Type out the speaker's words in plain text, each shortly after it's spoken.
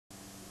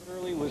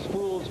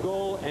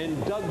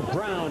and Doug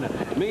Brown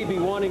may be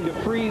wanting to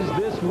freeze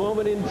this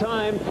moment in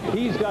time.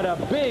 He's got a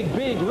big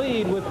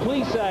lead with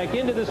PLESAC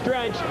into the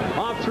stretch,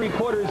 off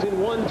 3/4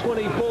 in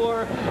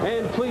 1:24,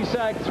 and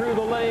PLESAC through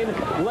the lane.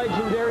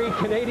 Legendary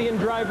Canadian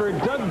driver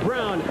Doug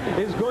Brown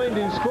is going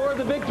to score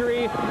the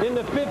victory in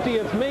the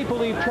 50th Maple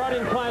Leaf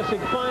Trotting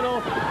Classic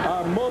final.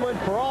 A moment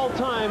for all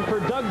time for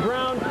Doug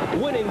Brown,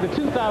 winning the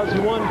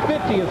 2001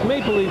 50th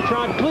Maple Leaf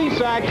Trot.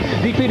 PLESAC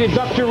defeated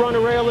Dr.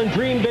 Runaround and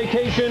Dream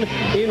Vacation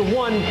in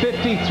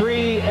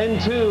 1:53.2.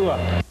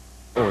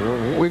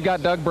 We've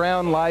got Doug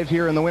Brown live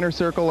here in the winner's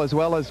circle, as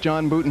well as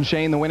John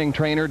Boutonshane, the winning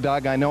trainer.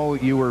 Doug, I know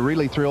you were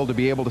really thrilled to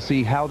be able to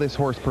see how this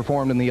horse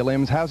performed in the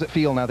Elims. How's it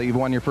feel now that you've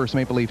won your first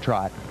Maple Leaf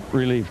Trot?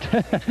 Relieved.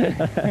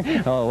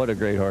 Oh, what a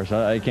great horse.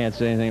 I can't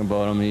say anything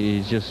about him.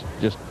 He's just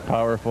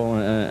powerful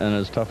and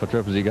as tough a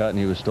trip as he got, and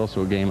he was still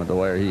so game at the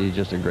wire. He's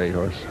just a great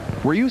horse.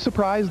 Were you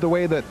surprised the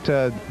way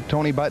that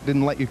Tony Butt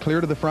didn't let you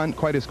clear to the front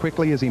quite as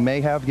quickly as he may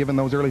have, given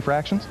those early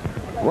fractions?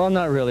 Well,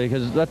 not really,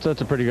 because that's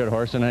a pretty good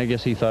horse, and I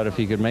guess he thought if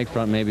he could make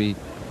front, maybe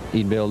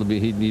he'd be able to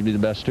he'd be the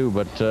best too.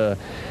 But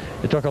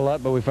it took a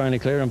lot, but we finally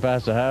cleared him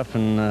past the half,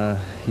 and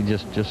he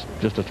just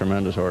a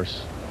tremendous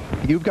horse.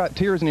 You've got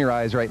tears in your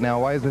eyes right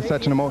now. Why is this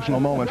such an emotional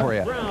moment for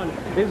you?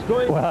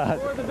 Well,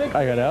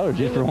 I got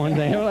allergies for one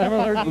thing. I'm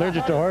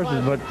allergic to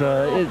horses, but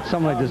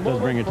something like this does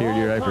bring a tear to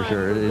your eye for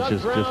sure. It's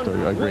just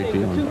a great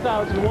feeling.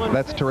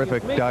 That's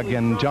terrific, Doug.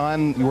 And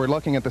John, you were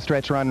looking at the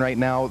stretch run right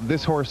now.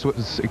 This horse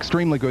was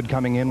extremely good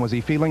coming in. Was he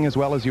feeling as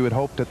well as you had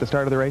hoped at the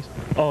start of the race?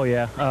 Oh,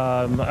 yeah.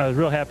 I was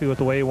real happy with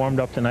the way he warmed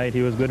up tonight.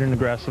 He was good and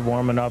aggressive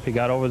warming up. He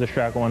got over the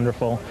track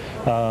wonderful.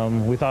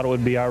 We thought it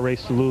would be our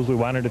race to lose. We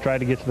wanted to try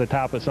to get to the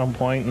top at some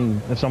point, and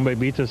if somebody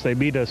beats us, they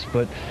beat us,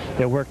 but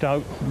it worked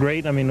out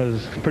great. I mean, it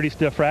was pretty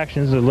stiff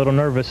fractions, a little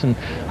nervous, and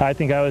I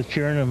think I was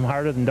cheering him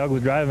harder than Doug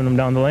was driving him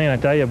down the lane. I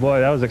tell you, boy,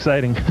 that was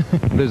exciting.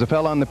 There's a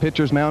fella on the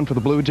pitcher's mound for the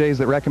Blue Jays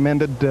that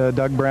recommended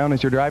Doug Brown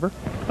as your driver?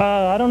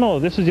 I don't know.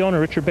 This is the owner,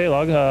 Richard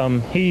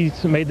Baylog. He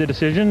made the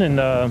decision and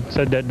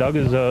said that Doug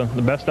is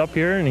the best up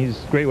here, and he's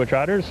great with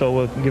trotters, so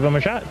we'll give him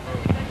a shot.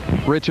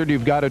 Richard,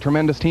 you've got a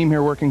tremendous team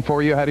here working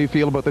for you. How do you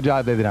feel about the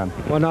job they've done?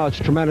 Well, no, it's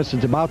tremendous.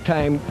 It's about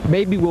time.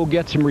 Maybe we'll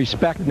get some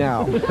respect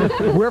now.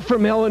 We're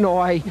from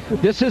Illinois.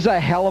 This is a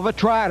hell of a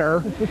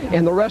trotter,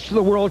 and the rest of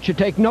the world should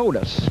take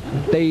notice.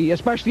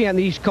 Especially on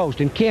the East Coast.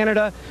 In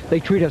Canada,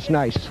 they treat us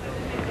nice.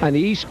 On the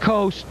East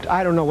Coast,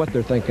 I don't know what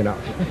they're thinking of.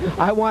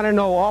 I want to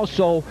know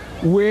also,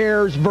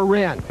 where's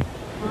Varin?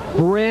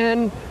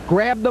 Varin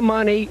grabbed the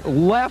money,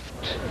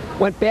 left,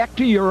 went back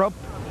to Europe.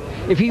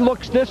 If he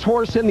looks this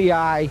horse in the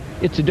eye,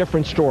 it's a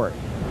different story.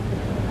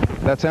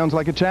 That sounds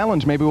like a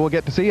challenge. Maybe we'll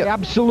get to see it.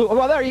 Absolutely.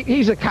 Well,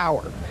 he's a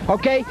coward,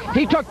 okay?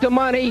 He took the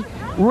money,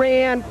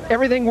 ran,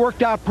 everything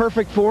worked out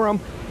perfect for him.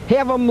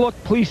 Have him look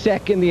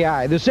PLESAC in the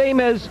eye. The same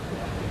as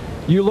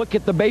you look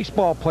at the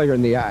baseball player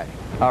in the eye.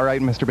 All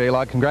right, Mr.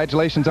 Baylog,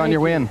 congratulations on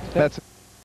your win. That's